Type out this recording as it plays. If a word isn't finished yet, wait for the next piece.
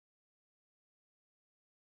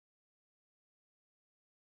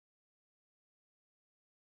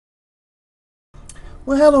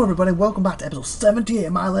Well, hello everybody, welcome back to episode 78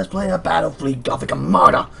 of my Let's Play of Battlefleet Gothic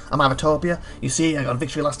Armada. I'm IVATOPIA. You see, I got a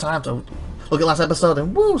victory last time, so look at last episode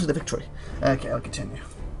and woo, see the victory. Okay, I'll continue.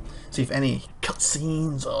 See if any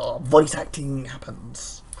cutscenes or voice acting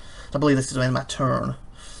happens. So I believe this is the end of my turn.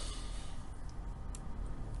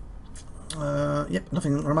 Yep,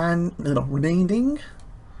 nothing remaining.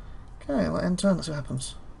 Okay, I'll end turn, let's see what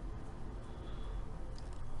happens.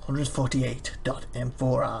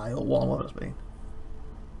 148.m4i or 1, what has it been?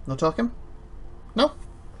 No talking? No?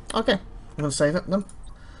 Okay. I'm going to save it then.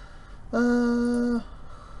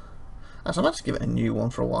 Actually, I might just give it a new one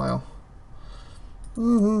for a while.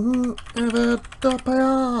 IVATOPIA!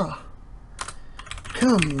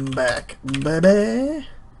 Come back, baby!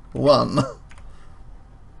 1.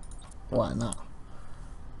 Why not?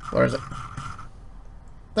 Where is it?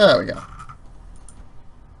 There we go.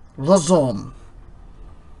 Razom!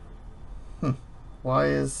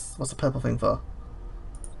 What's the purple thing for?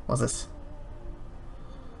 What's this?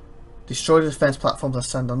 Destroy the defense platforms and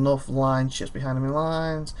send enough line ships behind enemy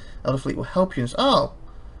lines. Elder Fleet will help you. Oh!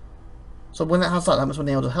 So when it has that must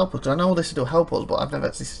be able to help us. Because I know this will help us, but I've never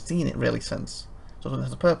actually seen it really since. So it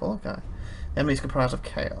has a purple, okay. Enemies comprised of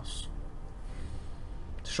chaos.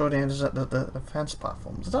 Destroy the defense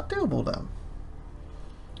platforms. Is that doable then?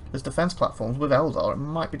 There's defense platforms with Eldar, it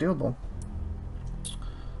might be doable.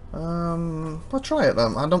 I'll try it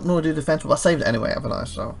then. I don't know how to do defense, but I saved it anyway, haven't I?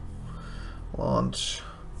 So launch.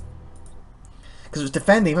 Because it's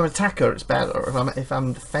defending. If I'm an attacker, it's better. If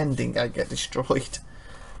I'm defending, I get destroyed.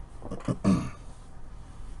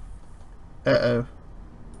 Uh-oh.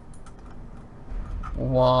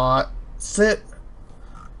 What? Sit.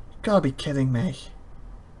 Gotta be kidding me.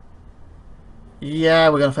 Yeah,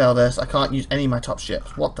 we're gonna fail this. I can't use any of my top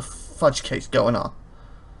ships. What the fudge cake's going on?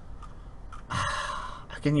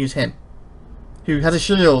 I can use him. Who has a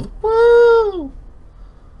shield. Woo!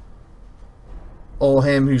 Or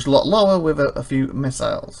him who's a lot lower with a few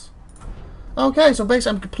missiles. Okay, so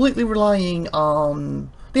basically I'm completely relying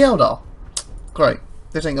on the Eldar. Great.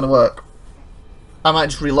 This ain't gonna work. I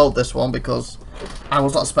might just reload this one because I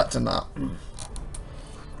was not expecting that.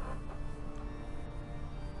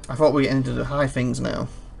 I thought we were getting into the high things now.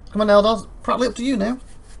 Come on, Eldar. Probably up to you now.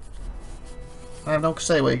 I have no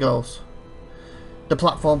say where he goes. The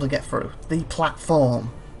platform to get through. The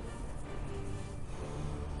platform.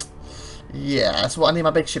 Yeah, that's what I need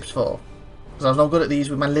my big ships for. Because I was no good at these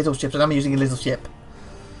with my little ships, and I'm using a little ship.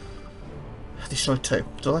 Destroy 2.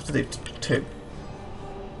 So I'll have to do 2.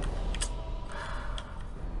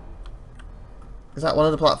 Is that one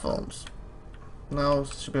of the platforms? No,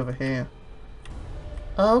 it should be over here.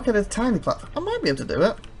 Oh, okay, there's a tiny platform. I might be able to do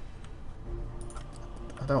it.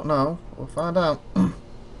 I don't know. We'll find out.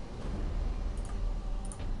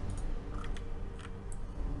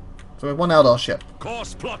 So we have one Eldar ship.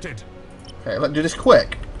 Course plotted. Okay, let's do this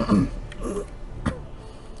quick. So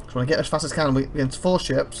when I get as fast as I can against 4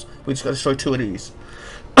 ships, we just got to destroy 2 of these.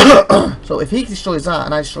 So if he destroys that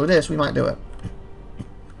and I destroy this, we might do it.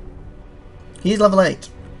 He's level 8.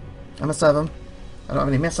 I'm a 7. I don't have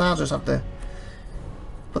any missiles, I just have to...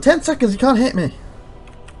 For 10 seconds, you can't hit me.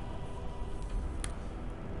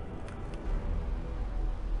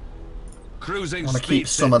 Cruising. I want to keep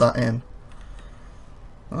some of that in.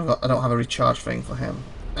 I don't have a recharge thing for him.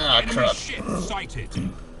 Ah, crap.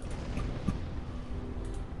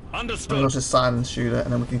 Understood. I'll just silence shoot it,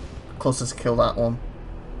 and then we can closest kill that one.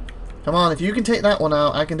 Come on, if you can take that one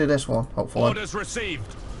out, I can do this one, hopefully. Orders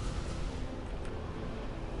received.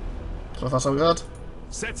 So far so good.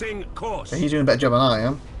 Setting course. Okay, he's doing a better job than I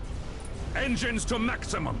am. Engines to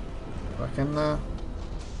maximum. Reckon.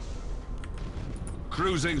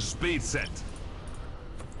 Cruising speed set.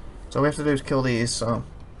 So all we have to do is kill these. So,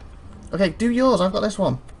 okay, do yours. I've got this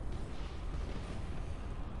one.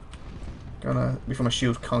 Gonna before my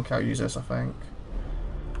shield conk, I'll use this. I think.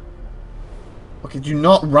 Okay, do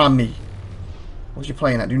not ram me. What are you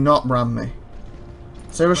playing at? Do not ram me.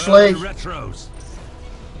 Seriously? Retros.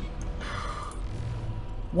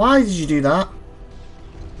 Why did you do that?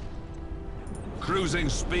 Cruising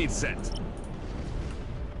speed set.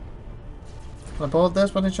 Can I board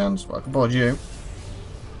this by any chance? Well, I can board you.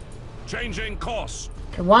 Changing course.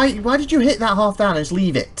 Okay, why did you hit that half down and just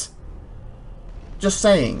leave it? Just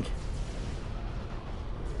saying.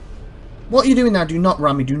 What are you doing now? Do not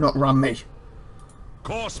ram me. Do not ram me.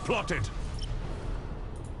 Course plotted.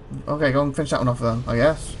 Okay, go and finish that one off then, I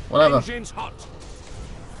guess. Whatever. Engines hot.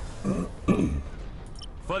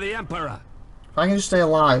 For the Emperor. If I can just stay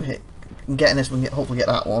alive, getting this one, hopefully get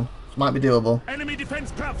that one. This might be doable. Enemy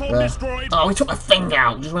defense platform destroyed. Oh, he took my thing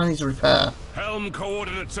out. Just when I need to repair. Helm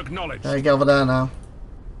coordinates acknowledged. There you go over there now.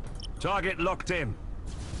 Target locked in.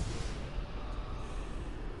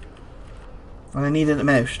 And I need it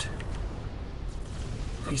most.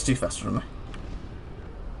 He's too fast for me.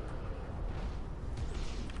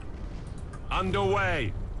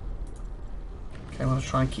 Underway. Okay, I'm going to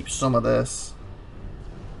try and keep some of this.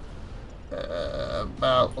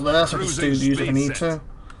 About this, I can still use if I need to.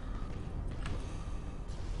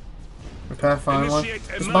 Repair finally.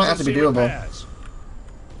 This might have to be doable. Repairs.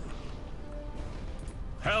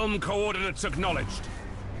 Helm coordinates acknowledged.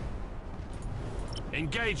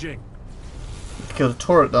 Engaging. Killed a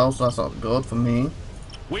turret though, so that's not good for me.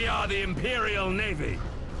 We are the Imperial Navy.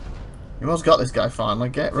 You almost got this guy finally.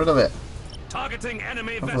 Get rid of it. Targeting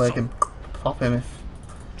enemy Hopefully I vessel. can pop him if...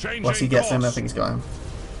 Changing Once he gets him, I course. think he's got him.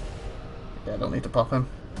 Yeah, I don't need to pop him.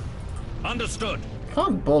 Understood.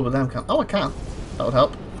 Can't board with them, can Oh, I can. That would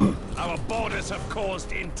help. Our borders have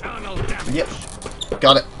caused internal damage. Yep.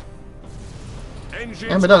 Got it.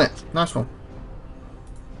 Engines And we done it. Nice one.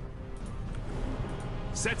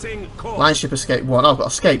 setting course. Line ship escape 1. Oh, I've got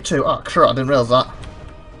escape 2. Oh, crap, I didn't realise that.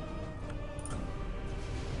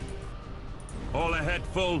 All ahead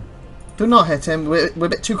full. Do not hit him. We're a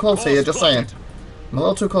bit too close here, Course just saying. plotted. I'm a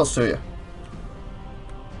little too close to you.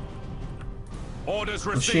 Orders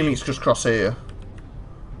I'm assuming it's received. just cross here.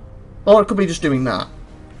 Or it could be just doing that.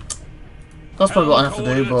 That's probably what I have to do,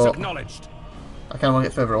 Helm but coordinates acknowledged. I kind of want to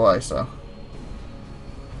get further away, so.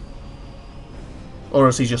 Or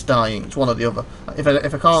else he's just dying. It's one or the other. If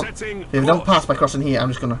I can't, Setting if I don't course. pass by crossing here, I'm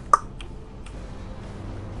just gonna.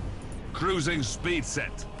 Cruising speed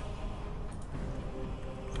set.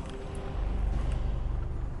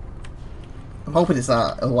 I'm hoping it's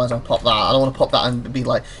that. Otherwise, I'll pop that. I don't want to pop that and be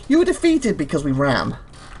like, "You were defeated because we ram."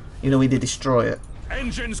 You know, we did destroy it.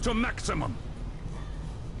 Engines to maximum.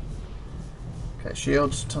 Okay,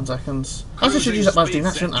 shields, 10 seconds. I actually should Cruising use that much speed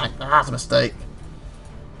that, shouldn't I? set. Ah, that's a mistake.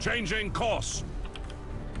 Changing course.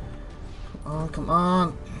 Oh, come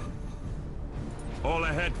on. All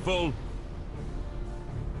ahead full.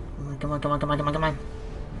 Come on, come on, come on, come on, come on.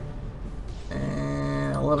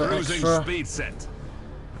 And a little bit Cruising extra. speed set.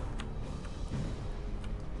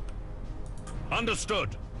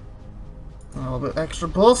 Understood. A little bit extra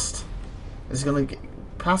boost. Is he going to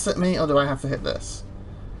pass at me, or do I have to hit this?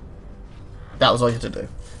 That was all you had to do.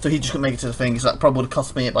 So he just couldn't make it to the thing, so that probably would have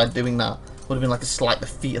cost me it by doing that. Would have been like a slight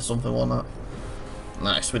defeat or something, wouldn't it?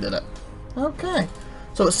 Nice, we did it. Okay.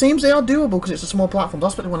 So it seems they are doable because it's a small platform.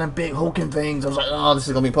 That's one of them big hulking things. I was like, oh, this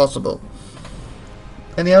is going to be possible.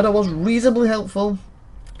 And the other was reasonably helpful.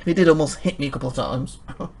 He did almost hit me a couple of times.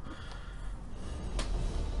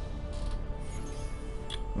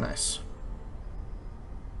 Nice.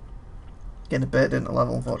 Getting a bit, didn't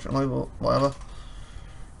level, unfortunately, but whatever.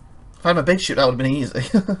 If I had my big ship, that would have been easy.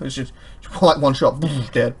 It was just like one shot,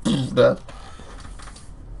 dead, dead.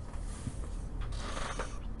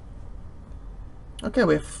 Okay,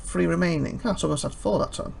 we have 3 remaining. Oh, so I must have 4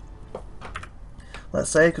 that time. Let's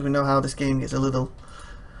say, because we know how this game gets a little...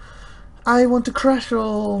 I want to crash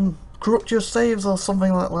or corrupt your saves or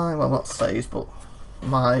something like that. Well, not saves, but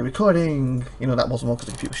my recording. You know, that wasn't more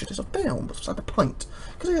because the computer shut itself down, but that's the point.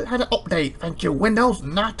 Because it had an update. Thank you, Windows,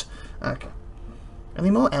 not. Okay.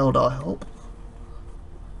 Any more Eldar help?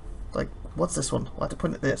 Like, what's this one? Why have to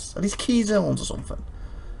point at this? Are these key zones or something?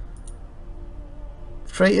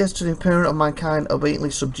 Traitors to the Imperium of mankind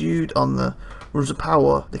obediently subdued on the runes of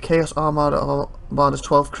power. The Chaos Armada of Armada's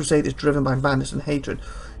 12th Crusade is driven by madness and hatred.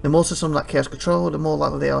 The more systems that Chaos control, the more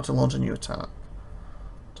likely they are to launch a new attack.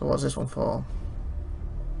 So what's this one for?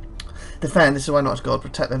 Defend, this is why not to God.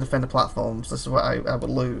 Protect and defend the platforms. This is what I would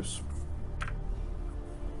lose.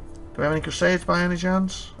 Do we have any Crusades by any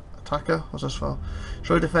chance? Attacker? What's this for?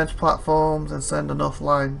 Destroy defense platforms and send enough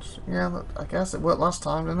lines. Yeah, I guess it worked last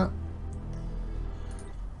time, didn't it?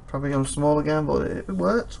 Probably going small again, but it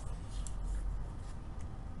worked.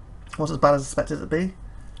 Wasn't as bad as I expected it to be.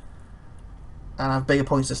 And I have bigger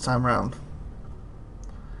points this time round.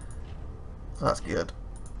 So that's good.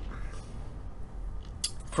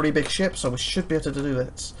 3 big ships, so we should be able to do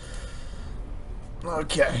it.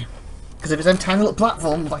 Okay. Because if it's them tiny little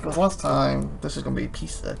platforms like it was last time, this is going to be a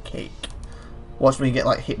piece of cake. Watch me get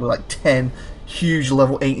like hit with like 10 huge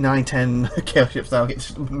level 8, 9, 10 chaos ships now. Get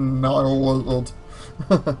annihilated.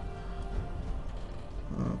 Okay.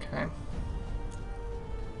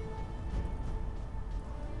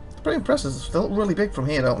 It's pretty impressive. They look really big from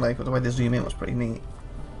here, don't they? Because the way they zoom in was pretty neat.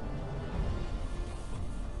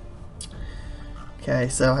 Okay,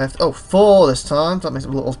 so I have to, 4 this time. So that makes it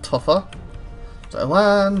a little tougher. So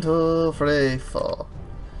 1, 2, 3, 4.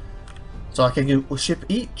 So I can do a ship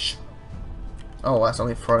each. Oh, that's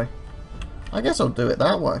only 3. I guess I'll do it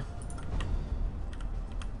that way.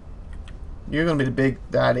 You're gonna be the big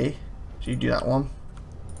daddy, so you do that one.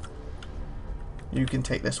 You can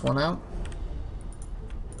take this one out.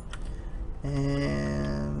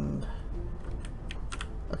 And...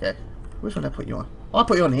 okay. Which one did I put you on? Oh, I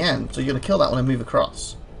put you on the end, so you're going to kill that one and move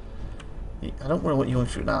across. I don't really want you going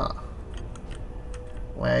through that.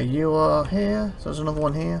 Where you are here. So there's another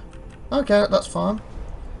one here. Okay, that's fine.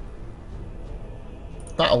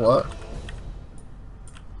 That'll work.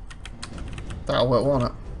 That'll work, won't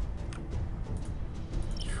it?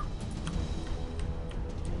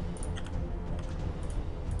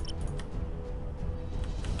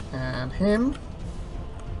 And him.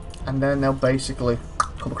 And then they'll basically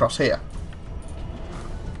come across here.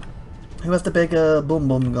 Who has the bigger boom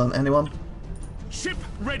boom gun? Anyone? Ship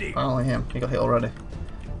ready. Only him. He got hit already.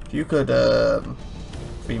 If you could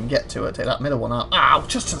even get to it, take that middle one out. Ow!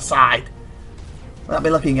 Just to the side! That'd be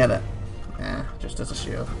lucky and get it. Yeah, just as a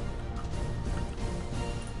shield.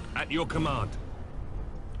 At your command.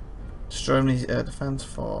 Destroying these defense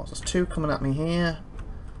force. There's two coming at me here.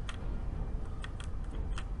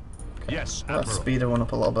 Okay. Yes, Let's Admiral. speed everyone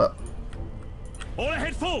up a little bit. All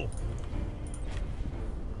ahead full.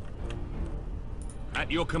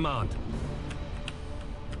 At your command.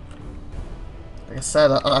 Like I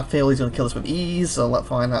said, I feel he's going to kill us with ease, so let's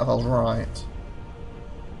find out if I was right.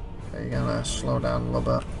 Okay, you're going to slow down a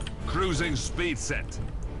little bit. Cruising speed set.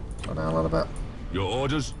 Slow down a little bit. Your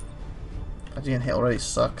orders. Getting hit already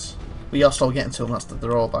sucks. We are still getting to him, that's the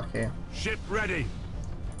drawback here. Ship ready.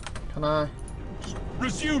 Can I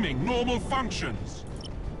Resuming normal functions.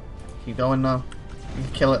 keep going now? You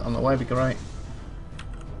can kill it on the way, be great.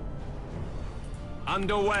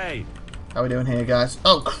 Underway. How are we doing here, guys?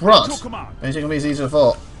 Oh, At your crud! command. Is it going to be as easy as I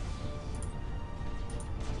thought?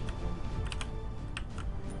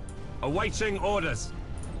 Awaiting orders.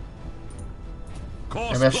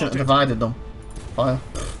 Course Maybe I shouldn't have plotted. divided them. Fire.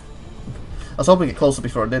 I was hoping to get closer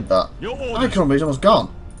before I did that. Your I orders. can't he's almost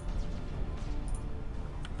gone.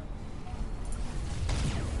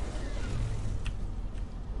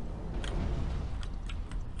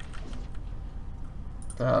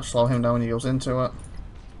 That'll slow him down when he goes into it.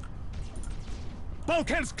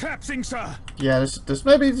 Bulkheads collapsing, sir. Yeah, this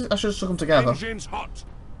maybe I should have stuck them together. Engines hot.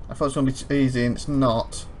 I thought it was going to be easy and it's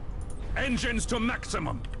not. Engines to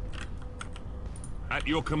maximum. At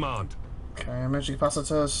your command. Okay, energy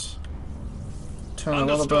capacitors. Turn a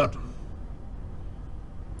little Understood. bit.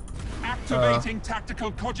 Activating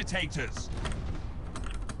tactical cogitators.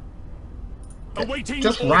 Awaiting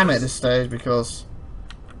Just orders. ram it at this stage because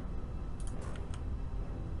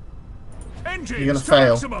Engines you're gonna to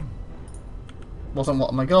fail. maximum. wasn't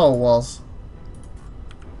what my goal was.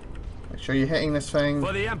 Make sure you're hitting this thing.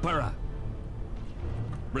 For the Emperor.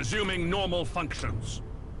 Resuming normal functions.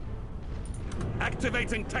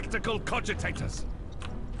 Activating tactical cogitators.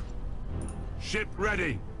 Ship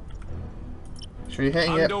ready. Make sure you're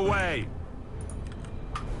hitting it. Underway.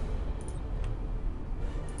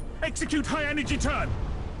 Execute high energy turn.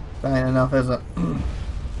 That ain't enough, is it?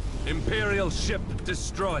 Imperial ship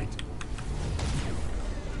destroyed.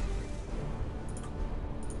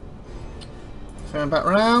 Turn back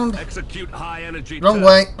round. Execute high energy Wrong turn.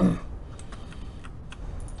 way.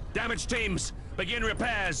 Damage teams, begin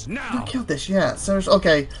repairs I now. haven't killed this yet. Seriously?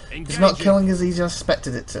 Okay. It's not Engaging. killing as easy as I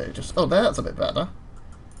expected it to. Just oh, that's a bit better.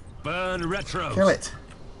 Burn retros. Kill it.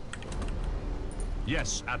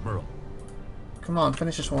 Yes, Admiral. Come on,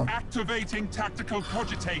 finish this one. Activating tactical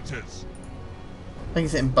cogitators. I think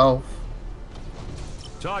it's hitting both.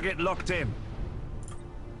 Target locked in.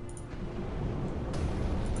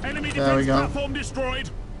 Enemy There we defense go. platform destroyed.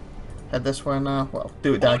 Head this way now. Well,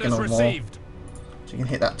 do it Orders diagonal more. received. So you can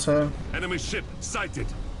hit that too. Enemy ship sighted.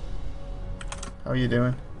 How are you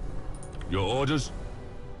doing? Your orders.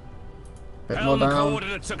 Bit more Helm down.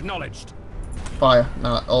 coordinates acknowledged. Fire.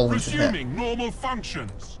 No, all these should hit. Resuming normal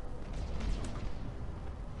functions.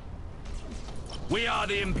 We are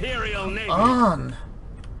the Imperial Navy. On.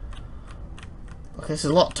 Okay, this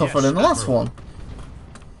is a lot tougher Yes, than the last Admiral. one.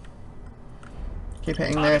 Keep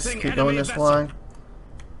hitting this. Targeting Keep going enemy this vessel. way.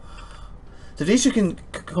 So if these two can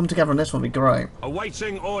come together on this one, would be great.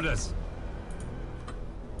 Awaiting orders.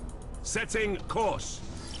 Setting course.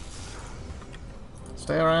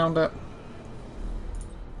 Stay around it.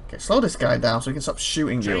 Okay, slow this guy down so he can stop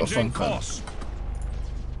shooting you or Changing something. course.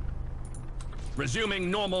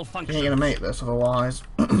 Resuming normal You function. ain't gonna make this otherwise.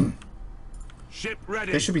 Ship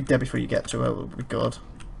ready. They should be dead before you get to it. Would be good.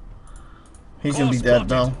 He's gonna be Course dead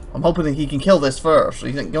plotted. though. I'm hoping that he can kill this first. He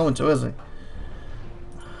isn't going to, is he?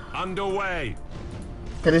 Underway.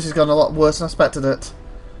 Okay, this has gone a lot worse than I expected it.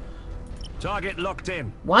 Target locked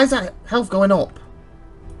in. Why is that health going up?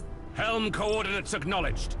 Helm coordinates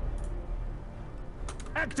acknowledged.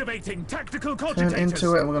 Activating tactical Turn cogitators.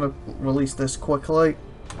 into it, and we're going to release this quickly.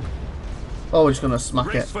 Oh, we're just going to smack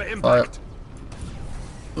Brace it. for Fire. impact.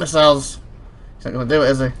 Missiles. He's not going to do it,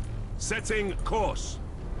 is he? Setting course.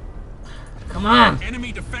 Come on!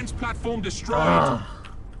 Enemy defense platform destroyed. Ah.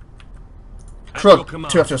 At your Crud,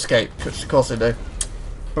 command. two have to escape, which of course they do.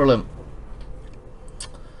 Brilliant.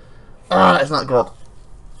 Ah, that's not good.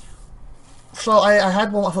 So I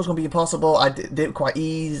had one I thought was going to be impossible. I did it quite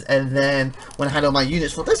easy, and then when I had all my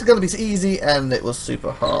units, I thought this is going to be easy, and it was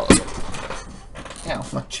super hard. Ow,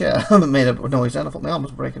 my chair. I haven't made a noise then. I thought my arm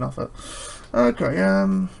was breaking off it. Okay,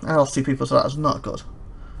 I lost 2 people, so that was not good.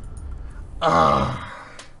 Ah.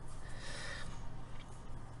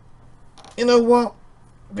 You know what?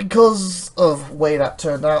 Because of the way that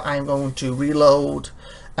turned out, I'm going to reload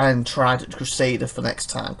and try to Crusader for next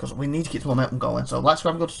time, because we need to keep the momentum going. So let's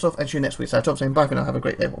grab good stuff and see you next week. So I hope saying bye for now. Have a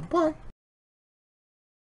great day. Bye.